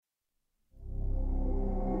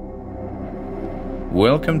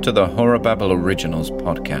Welcome to the Horror Babble Originals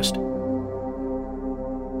podcast.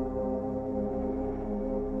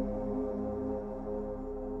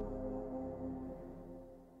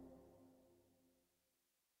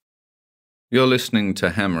 You're listening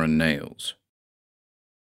to Hammer and Nails.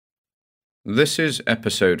 This is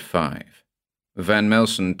episode 5. Van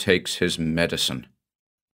Melsen takes his medicine.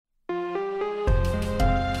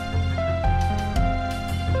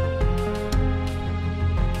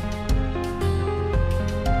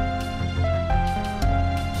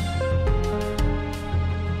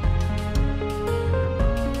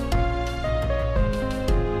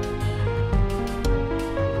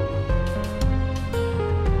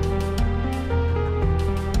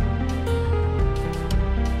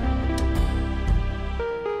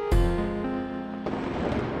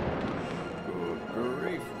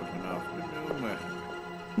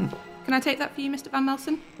 Can I take that for you, Mr. Van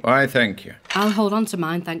Melsen? Why, thank you. I'll hold on to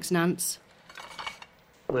mine, thanks, Nance.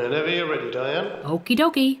 Whenever you're ready, Diane. Okie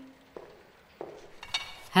dokie.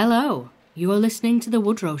 Hello, you are listening to The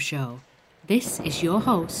Woodrow Show. This is your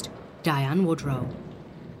host, Diane Woodrow.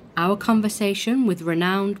 Our conversation with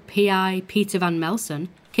renowned PI Peter Van Melsen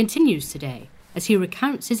continues today as he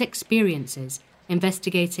recounts his experiences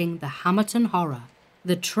investigating the Hamerton Horror,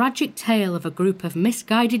 the tragic tale of a group of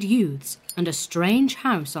misguided youths and a strange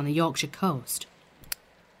house on the Yorkshire coast.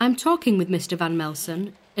 I'm talking with Mr. Van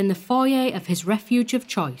Melsen in the foyer of his refuge of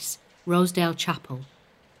choice, Rosedale Chapel,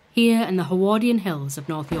 here in the Howardian Hills of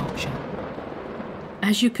North Yorkshire.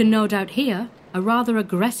 As you can no doubt hear, a rather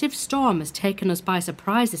aggressive storm has taken us by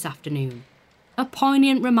surprise this afternoon, a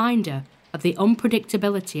poignant reminder of the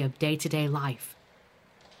unpredictability of day-to-day life.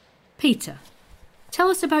 Peter, tell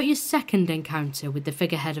us about your second encounter with the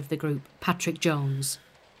figurehead of the group, Patrick Jones.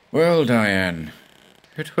 Well, Diane,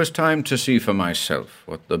 it was time to see for myself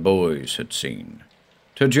what the boys had seen,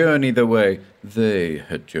 to journey the way they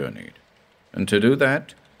had journeyed. And to do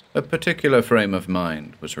that, a particular frame of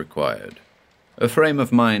mind was required, a frame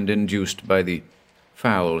of mind induced by the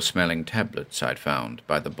foul-smelling tablets I'd found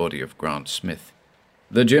by the body of Grant Smith,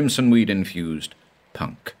 the Jimson weed-infused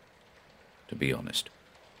punk. To be honest,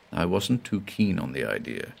 I wasn't too keen on the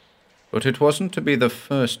idea, but it wasn't to be the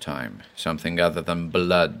first time something other than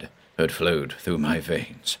blood had flowed through my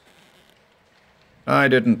veins. I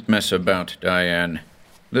didn't mess about, Diane.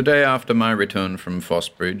 The day after my return from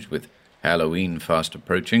Fosbridge, with Halloween fast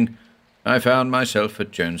approaching, I found myself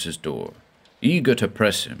at Jones's door, eager to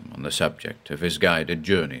press him on the subject of his guided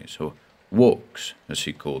journeys, or walks, as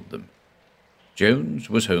he called them. Jones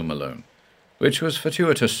was home alone, which was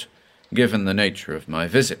fortuitous, given the nature of my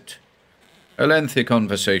visit. A lengthy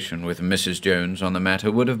conversation with Mrs. Jones on the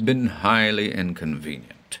matter would have been highly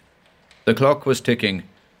inconvenient. The clock was ticking,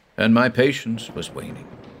 and my patience was waning.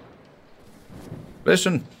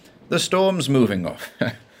 Listen, the storm's moving off.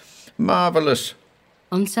 Marvellous.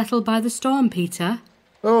 Unsettled by the storm, Peter?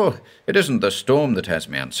 Oh, it isn't the storm that has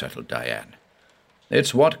me unsettled, Diane.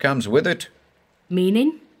 It's what comes with it.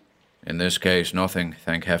 Meaning? In this case, nothing,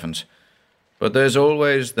 thank heavens. But there's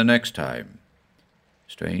always the next time.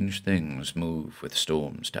 Strange things move with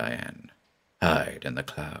storms, Diane. Hide in the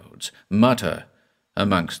clouds, mutter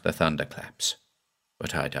amongst the thunderclaps.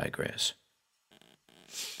 But I digress.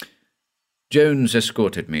 Jones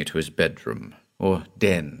escorted me to his bedroom, or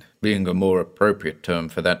den, being a more appropriate term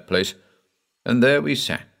for that place, and there we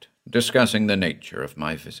sat, discussing the nature of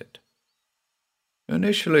my visit.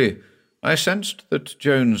 Initially, I sensed that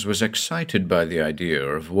Jones was excited by the idea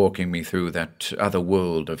of walking me through that other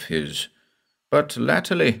world of his, but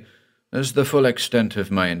latterly, as the full extent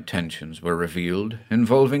of my intentions were revealed,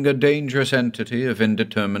 involving a dangerous entity of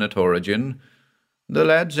indeterminate origin, the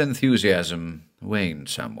lad's enthusiasm waned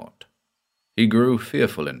somewhat. He grew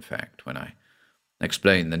fearful, in fact, when I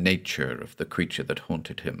explained the nature of the creature that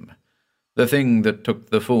haunted him, the thing that took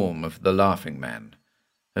the form of the Laughing Man,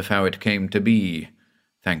 of how it came to be,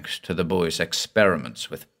 thanks to the boy's experiments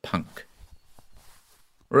with punk.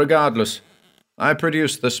 Regardless, I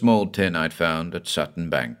produced the small tin I'd found at Sutton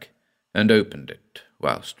Bank, and opened it,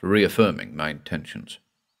 whilst reaffirming my intentions.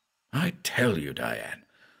 I tell you, Diane,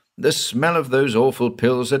 the smell of those awful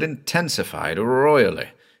pills had intensified royally.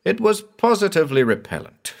 It was positively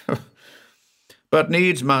repellent. But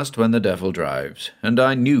needs must when the devil drives, and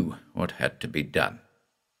I knew what had to be done.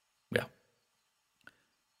 Well,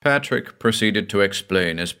 Patrick proceeded to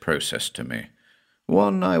explain his process to me,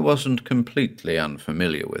 one I wasn't completely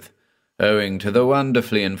unfamiliar with, owing to the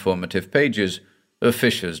wonderfully informative pages of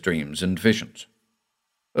Fisher's Dreams and Visions.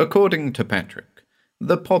 According to Patrick,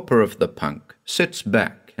 the popper of the punk sits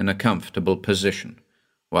back in a comfortable position,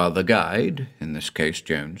 while the guide, in this case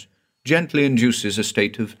Jones, gently induces a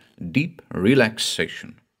state of deep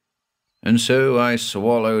relaxation. And so I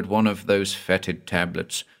swallowed one of those fetid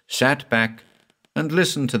tablets, sat back, and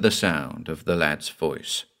listened to the sound of the lad's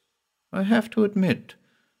voice. I have to admit,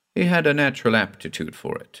 he had a natural aptitude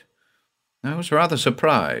for it. I was rather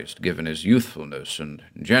surprised, given his youthfulness and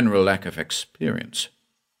general lack of experience.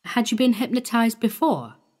 Had you been hypnotized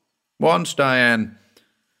before? Once, Diane,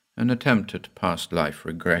 an attempt at past life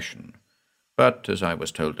regression. But, as I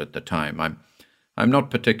was told at the time, I'm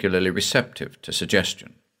not particularly receptive to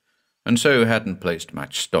suggestion, and so hadn't placed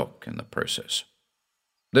much stock in the process.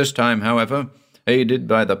 This time, however, aided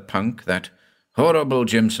by the punk, that horrible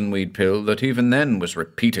Jimson weed pill that even then was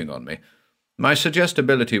repeating on me, my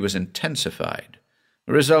suggestibility was intensified,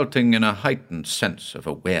 resulting in a heightened sense of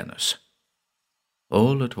awareness.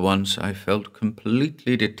 All at once I felt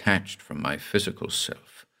completely detached from my physical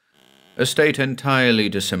self, a state entirely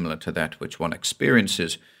dissimilar to that which one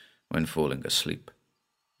experiences when falling asleep.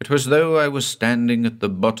 It was as though I was standing at the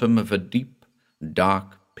bottom of a deep,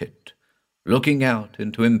 dark pit, looking out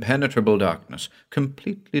into impenetrable darkness,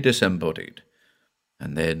 completely disembodied.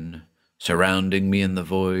 And then, surrounding me in the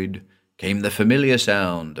void, came the familiar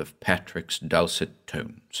sound of Patrick's dulcet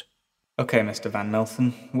tones. "Okay, Mr. Van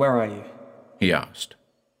Melsen, where are you?" he asked.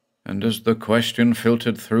 And as the question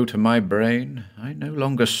filtered through to my brain, I no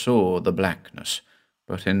longer saw the blackness,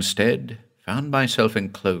 but instead found myself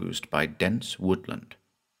enclosed by dense woodland.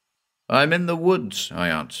 "I'm in the woods," I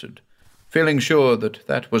answered, feeling sure that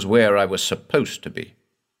that was where I was supposed to be.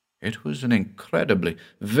 It was an incredibly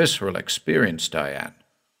visceral experience, Diane.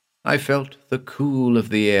 I felt the cool of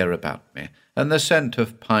the air about me, and the scent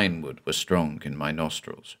of pine wood was strong in my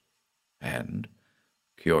nostrils. And,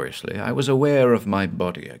 curiously, I was aware of my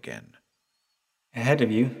body again. "Ahead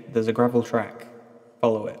of you, there's a gravel track.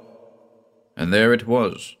 Follow it." And there it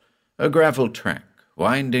was, a gravel track,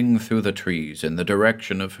 winding through the trees in the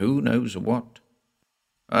direction of who knows what.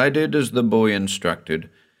 I did as the boy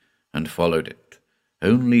instructed, and followed it,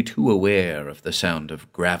 only too aware of the sound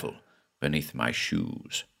of gravel beneath my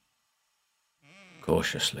shoes.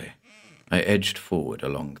 Cautiously, I edged forward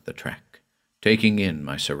along the track, taking in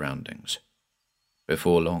my surroundings.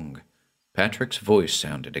 Before long, Patrick's voice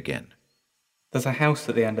sounded again. "There's a house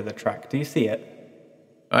at the end of the track. Do you see it?"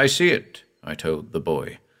 "I see it," I told the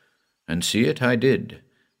boy, and see it I did,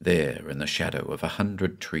 there in the shadow of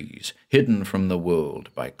 100 trees, hidden from the world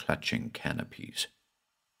by clutching canopies.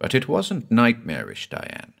 But it wasn't nightmarish,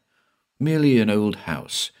 Diane. Merely an old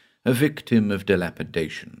house, a victim of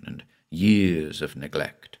dilapidation and years of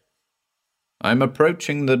neglect. "I'm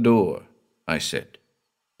approaching the door," I said.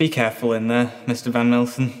 "Be careful in there, Mr. Van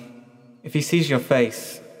Melsen. If he sees your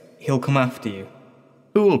face, he'll come after you."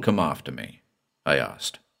 "Who'll come after me?" I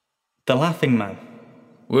asked. "The Laughing Man."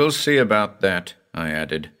 "We'll see about that," I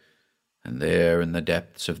added, and there in the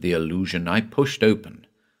depths of the illusion I pushed open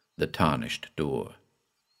the tarnished door.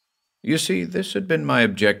 You see, this had been my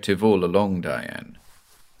objective all along, Diane.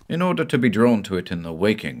 In order to be drawn to it in the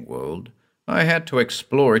waking world, I had to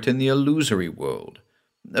explore it in the illusory world,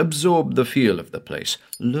 absorb the feel of the place,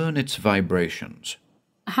 learn its vibrations.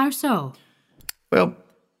 How so? Well,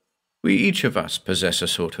 we each of us possess a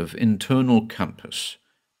sort of internal compass,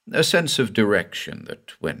 a sense of direction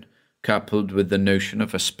that, when coupled with the notion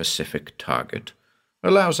of a specific target,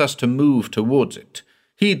 allows us to move towards it,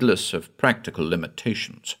 heedless of practical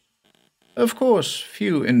limitations. Of course,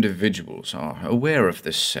 few individuals are aware of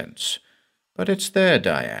this sense, but it's there,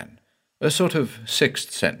 Diane, a sort of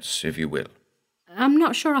sixth sense, if you will. I'm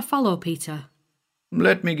not sure I follow, Peter.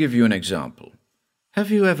 Let me give you an example. Have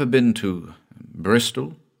you ever been to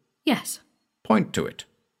Bristol? Yes. Point to it.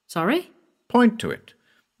 Sorry? Point to it.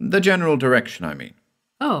 The general direction, I mean.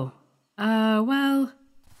 Oh, well...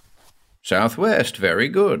 Southwest, very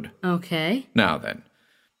good. Okay. Now then,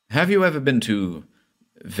 have you ever been to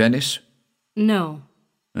Venice? No.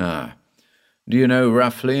 Ah. Do you know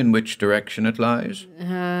roughly in which direction it lies?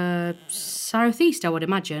 Southeast, I would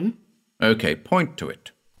imagine. Okay, point to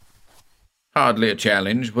it. Hardly a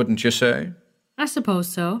challenge, wouldn't you say? I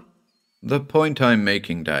suppose so. The point I'm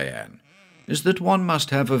making, Diane, is that one must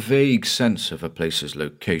have a vague sense of a place's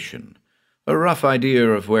location, a rough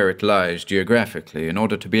idea of where it lies geographically in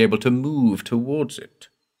order to be able to move towards it.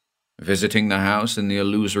 Visiting the house in the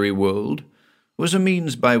illusory world was a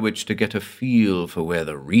means by which to get a feel for where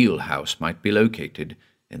the real house might be located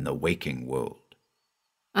in the waking world.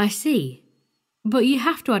 I see. But you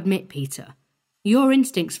have to admit, Peter, your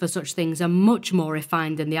instincts for such things are much more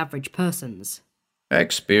refined than the average person's.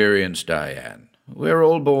 Experience, Diane. We're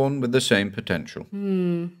all born with the same potential.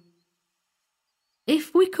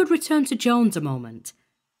 If we could return to Jones a moment,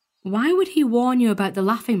 why would he warn you about the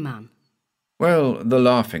Laughing Man? Well, the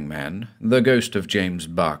Laughing Man, the ghost of James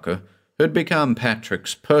Barker, had become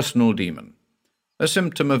Patrick's personal demon, a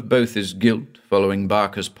symptom of both his guilt following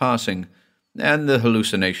Barker's passing and the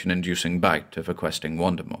hallucination-inducing bite of a questing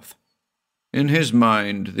Wandermoth. In his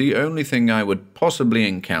mind, the only thing I would possibly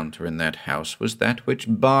encounter in that house was that which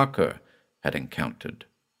Barker had encountered,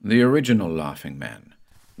 the original Laughing Man,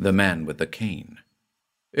 the man with the cane.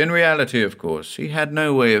 In reality, of course, he had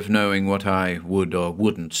no way of knowing what I would or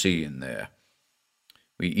wouldn't see in there.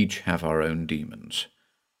 We each have our own demons,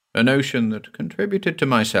 a notion that contributed to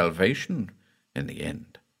my salvation in the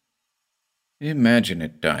end. Imagine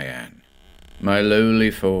it, Diane, my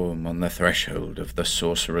lowly form on the threshold of the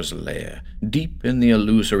sorcerer's lair, deep in the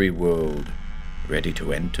illusory world, ready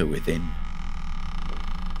to enter within.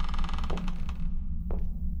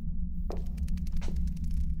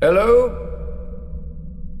 Hello?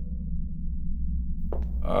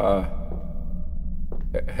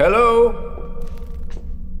 Hello?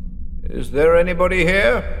 Is there anybody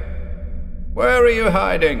here? Where are you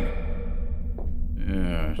hiding?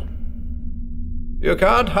 Yes. You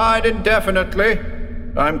can't hide indefinitely.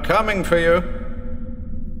 I'm coming for you.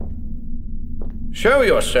 Show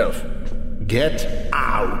yourself. Get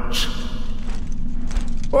out!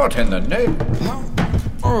 What in the name?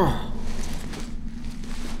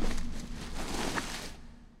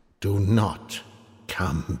 Do not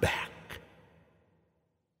come back.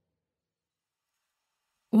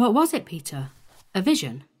 What was it, Peter? A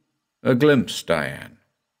vision? A glimpse, Diane.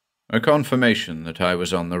 A confirmation that I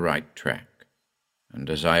was on the right track. And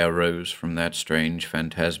as I arose from that strange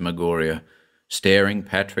phantasmagoria, staring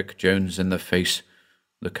Patrick Jones in the face,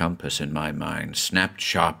 the compass in my mind snapped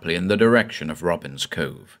sharply in the direction of Robin's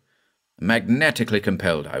Cove. Magnetically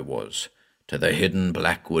compelled I was to the hidden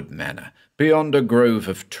Blackwood Manor, beyond a grove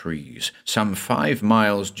of trees, some 5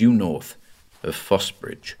 miles due north of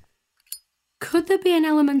Fossbridge. Could there be an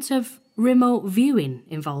element of remote viewing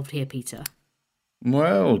involved here, Peter?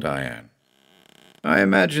 Well, Diane, I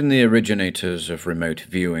imagine the originators of remote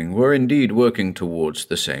viewing were indeed working towards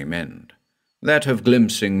the same end, that of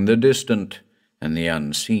glimpsing the distant and the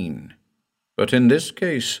unseen. But in this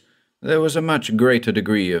case, there was a much greater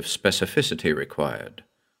degree of specificity required,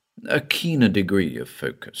 a keener degree of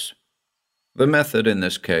focus. The method in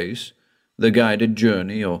this case, the guided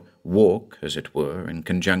journey or walk, as it were, in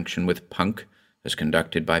conjunction with Punk, as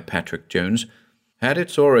conducted by Patrick Jones, had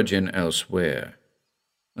its origin elsewhere.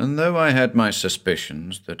 And though I had my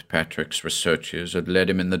suspicions that Patrick's researches had led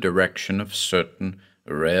him in the direction of certain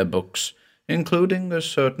rare books, including a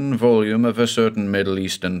certain volume of a certain Middle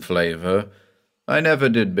Eastern flavor, I never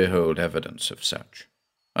did behold evidence of such.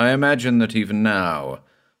 I imagine that even now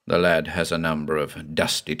the lad has a number of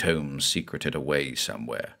dusty tomes secreted away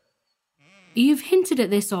somewhere. You've hinted at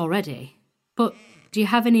this already, but do you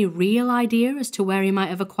have any real idea as to where he might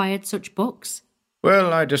have acquired such books?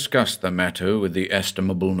 Well, I discussed the matter with the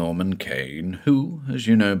estimable Norman Kane, who, as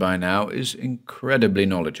you know by now, is incredibly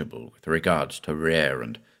knowledgeable with regards to rare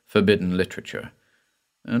and forbidden literature,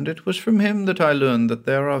 and it was from him that I learned that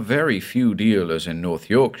there are very few dealers in North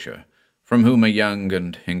Yorkshire from whom a young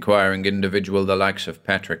and inquiring individual the likes of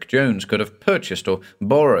Patrick Jones could have purchased or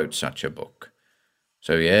borrowed such a book.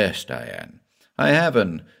 So yes, Diane, I have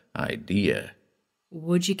an idea.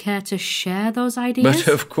 Would you care to share those ideas?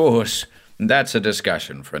 But of course, that's a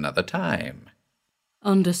discussion for another time.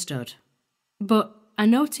 Understood. But I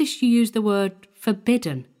noticed you used the word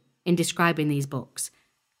forbidden in describing these books.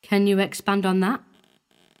 Can you expand on that?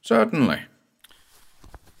 Certainly.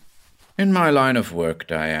 In my line of work,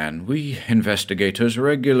 Diane, we investigators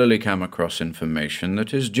regularly come across information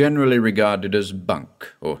that is generally regarded as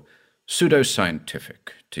bunk or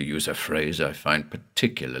pseudoscientific, to use a phrase I find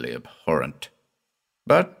particularly abhorrent.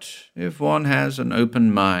 But if one has an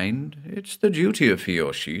open mind, it's the duty of he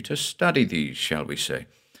or she to study these, shall we say,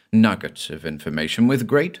 nuggets of information with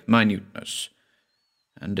great minuteness.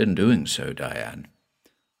 And in doing so, Diane,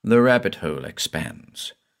 the rabbit hole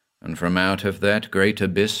expands, and from out of that great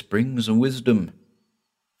abyss springs wisdom.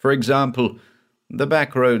 For example, the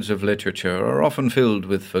back roads of literature are often filled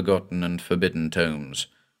with forgotten and forbidden tomes,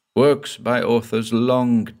 works by authors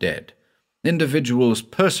long dead, individuals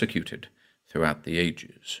persecuted throughout the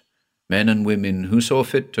ages, men and women who saw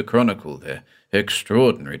fit to chronicle their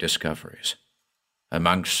extraordinary discoveries.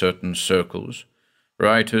 Amongst certain circles,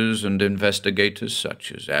 writers and investigators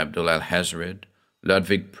such as Abdul al-Hazred,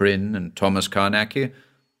 Ludwig Prynne, and Thomas Carnacki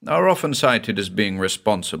are often cited as being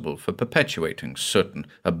responsible for perpetuating certain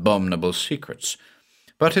abominable secrets,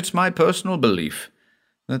 but it's my personal belief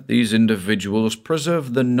that these individuals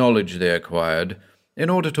preserve the knowledge they acquired in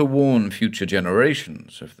order to warn future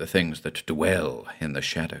generations of the things that dwell in the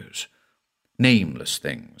shadows. nameless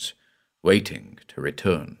things, waiting to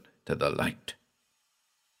return to the light.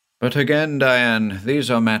 But again, Diane,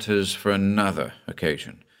 these are matters for another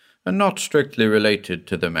occasion, and not strictly related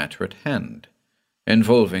to the matter at hand,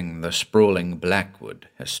 involving the sprawling Blackwood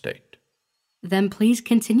estate. Then please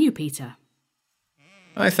continue, Peter.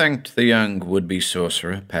 I thanked the young would-be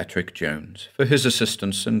sorcerer, Patrick Jones, for his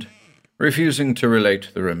assistance, and, refusing to relate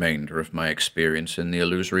the remainder of my experience in the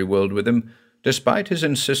illusory world with him, despite his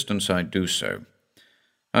insistence I do so,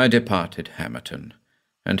 I departed Hammerton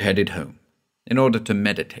and headed home in order to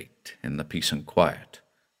meditate in the peace and quiet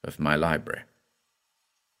of my library.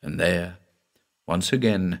 And there, once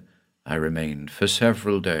again, I remained for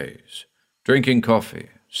several days, drinking coffee,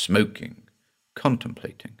 smoking,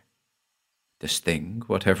 contemplating. This thing,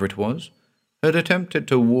 whatever it was, had attempted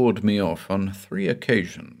to ward me off on 3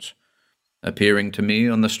 occasions, appearing to me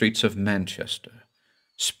on the streets of Manchester,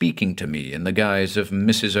 speaking to me in the guise of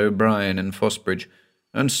Mrs. O'Brien in Fosbridge,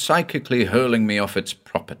 and psychically hurling me off its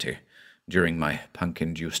property during my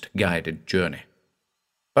punk-induced guided journey.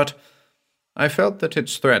 But I felt that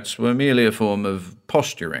its threats were merely a form of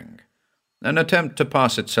posturing, an attempt to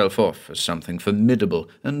pass itself off as something formidable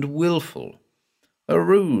and willful, a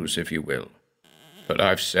ruse, if you will. But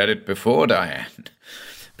I've said it before, Diane.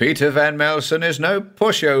 Peter Van Melsen is no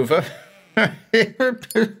pushover.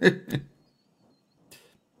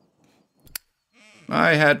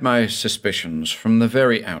 I had my suspicions from the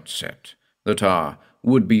very outset that our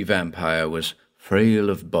would-be vampire was frail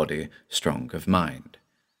of body, strong of mind,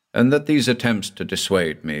 and that these attempts to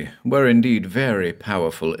dissuade me were indeed very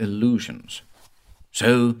powerful illusions.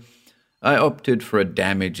 So I opted for a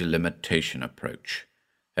damage limitation approach,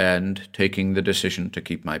 and, taking the decision to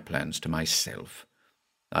keep my plans to myself,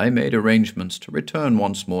 I made arrangements to return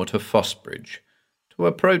once more to Fosbridge, to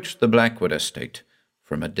approach the Blackwood estate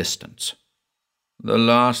from a distance. The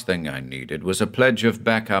last thing I needed was a pledge of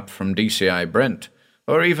backup from DCI Brent,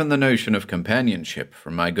 or even the notion of companionship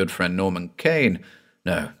from my good friend Norman Kane.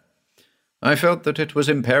 No, I felt that it was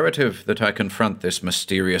imperative that I confront this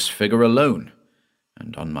mysterious figure alone,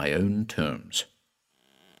 and on my own terms.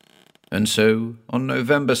 And so, on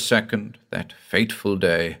November 2nd, that fateful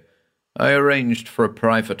day, I arranged for a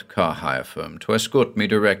private car hire firm to escort me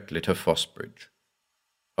directly to Fosbridge.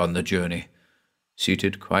 On the journey,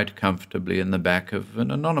 seated quite comfortably in the back of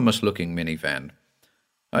an anonymous-looking minivan,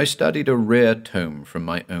 I studied a rare tome from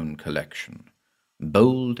my own collection,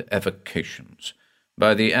 Bold Evocations,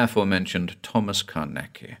 by the aforementioned Thomas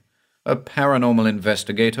Carnacki, a paranormal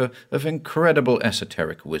investigator of incredible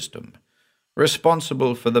esoteric wisdom,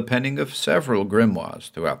 responsible for the penning of several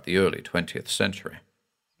grimoires throughout the early 20th century.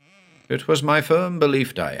 It was my firm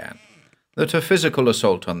belief, Diane, that a physical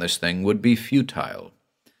assault on this thing would be futile.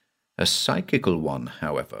 A psychical one,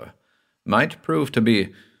 however, might prove to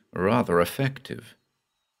be rather effective.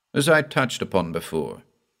 As I touched upon before,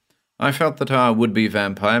 I felt that our would-be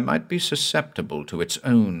vampire might be susceptible to its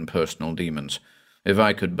own personal demons, if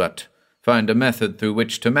I could but find a method through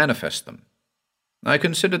which to manifest them. I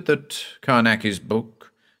considered that Carnacki's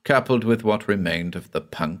book, coupled with what remained of the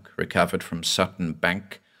punk recovered from Sutton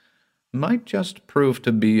Bank, might just prove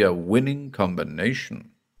to be a winning combination.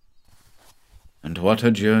 And what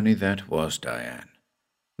a journey that was, Diane.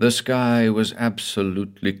 The sky was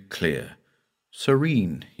absolutely clear,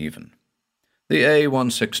 serene even. The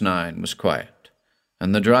A169 was quiet,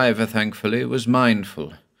 and the driver, thankfully, was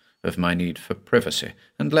mindful of my need for privacy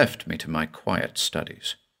and left me to my quiet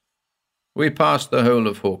studies. We passed the whole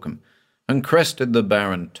of Horkham and crested the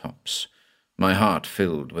barren tops, my heart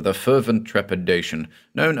filled with a fervent trepidation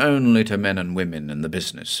known only to men and women in the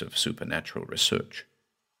business of supernatural research.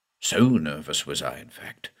 So nervous was I, in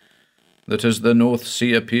fact, that as the North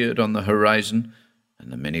Sea appeared on the horizon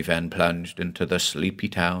and the minivan plunged into the sleepy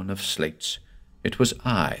town of Slates, it was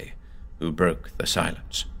I who broke the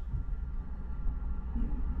silence.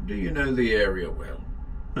 Do you know the area well?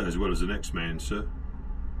 As well as the next man, sir.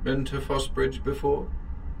 Been to Fosbridge before?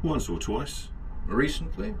 Once or twice.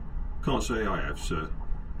 Recently? Can't say I have, sir.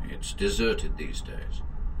 It's deserted these days.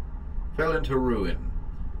 Fell into ruin,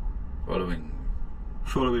 following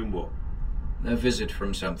Following what? a visit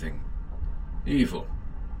from something evil.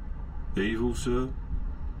 Evil, sir?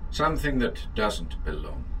 Something that doesn't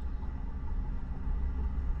belong.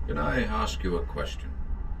 Can I ask you a question?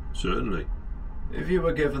 Certainly. If you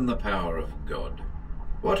were given the power of God,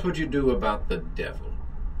 what would you do about the devil?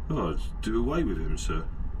 I'd do away with him, sir.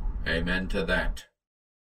 Amen to that.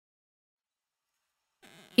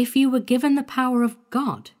 If you were given the power of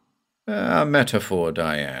God? A metaphor,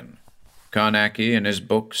 Diane. Carnacki, in his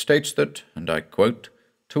book, states that, and I quote,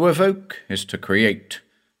 "To evoke is to create,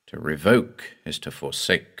 to revoke is to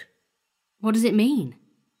forsake." What does it mean?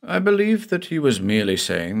 I believe that he was merely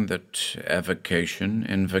saying that evocation,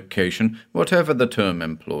 invocation, whatever the term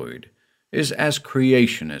employed, is as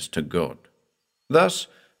creation is to God. Thus,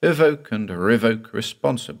 evoke and revoke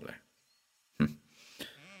responsibly.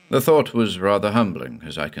 The thought was rather humbling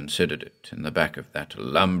as I considered it in the back of that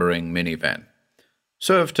lumbering minivan.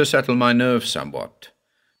 Served to settle my nerves somewhat,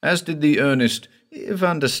 as did the earnest, if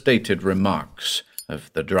understated, remarks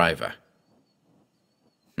of the driver.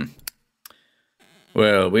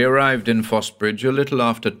 Well, we arrived in Fossbridge a little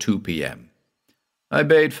after 2 p.m. I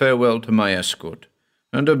bade farewell to my escort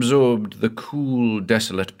and absorbed the cool,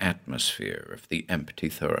 desolate atmosphere of the empty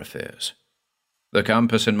thoroughfares. The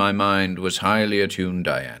compass in my mind was highly attuned,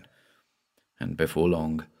 Diane, and before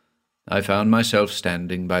long I found myself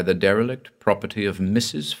standing by the derelict property of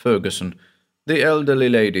Mrs. Ferguson, the elderly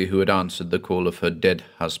lady who had answered the call of her dead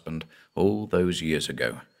husband all those years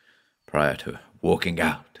ago, prior to walking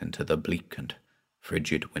out into the bleak and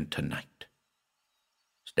frigid winter night.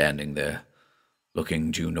 Standing there,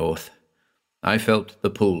 looking due north, I felt the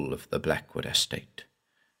pull of the Blackwood estate,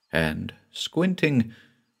 and, squinting,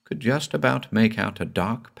 could just about make out a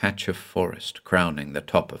dark patch of forest crowning the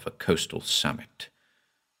top of a coastal summit.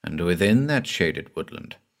 And within that shaded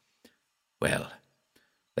woodland, well,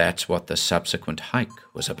 that's what the subsequent hike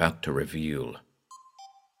was about to reveal.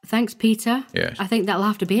 Thanks, Peter. Yes? I think that'll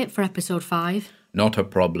have to be it for episode 5. Not a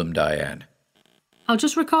problem, Diane. I'll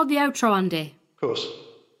just record the outro, Andy. Of course.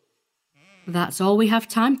 That's all we have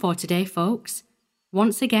time for today, folks.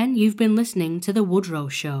 Once again, you've been listening to The Woodrow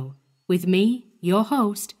Show, with me, your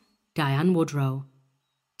host, Diane Woodrow.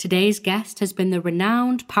 Today's guest has been the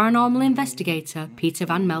renowned paranormal investigator Peter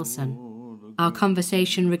Van Melsen. Our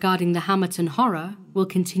conversation regarding the Hamerton horror will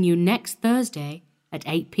continue next Thursday at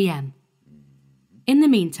 8 p.m. In the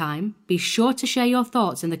meantime, be sure to share your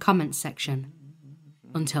thoughts in the comments section.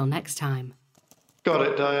 Until next time. Got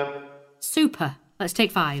it, Diane. Super. Let's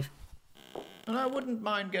take 5. And I wouldn't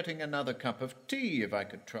mind getting another cup of tea if I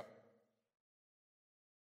could try.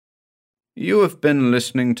 You have been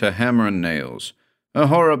listening to Hammer and Nails, a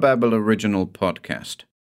Horror Babble original podcast.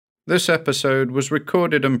 This episode was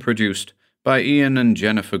recorded and produced by Ian and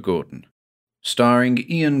Jennifer Gordon, starring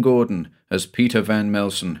Ian Gordon as Peter Van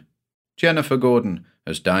Melsen, Jennifer Gordon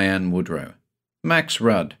as Diane Woodrow, Max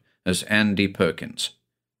Rudd as Andy Perkins,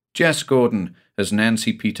 Jess Gordon as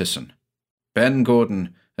Nancy Peterson, Ben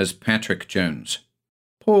Gordon as Patrick Jones,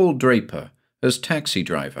 Paul Draper as taxi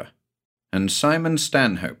driver, and Simon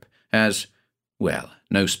Stanhope as, well,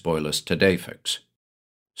 no spoilers today, folks.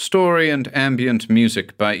 Story and ambient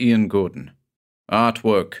music by Ian Gordon.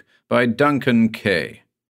 Artwork by Duncan Kay.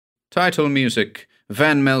 Title music,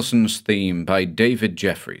 Van Melsen's theme by David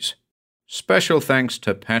Jeffries. Special thanks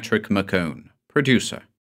to Patrick McCone, producer.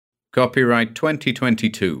 Copyright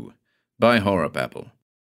 2022 by Horror Babble.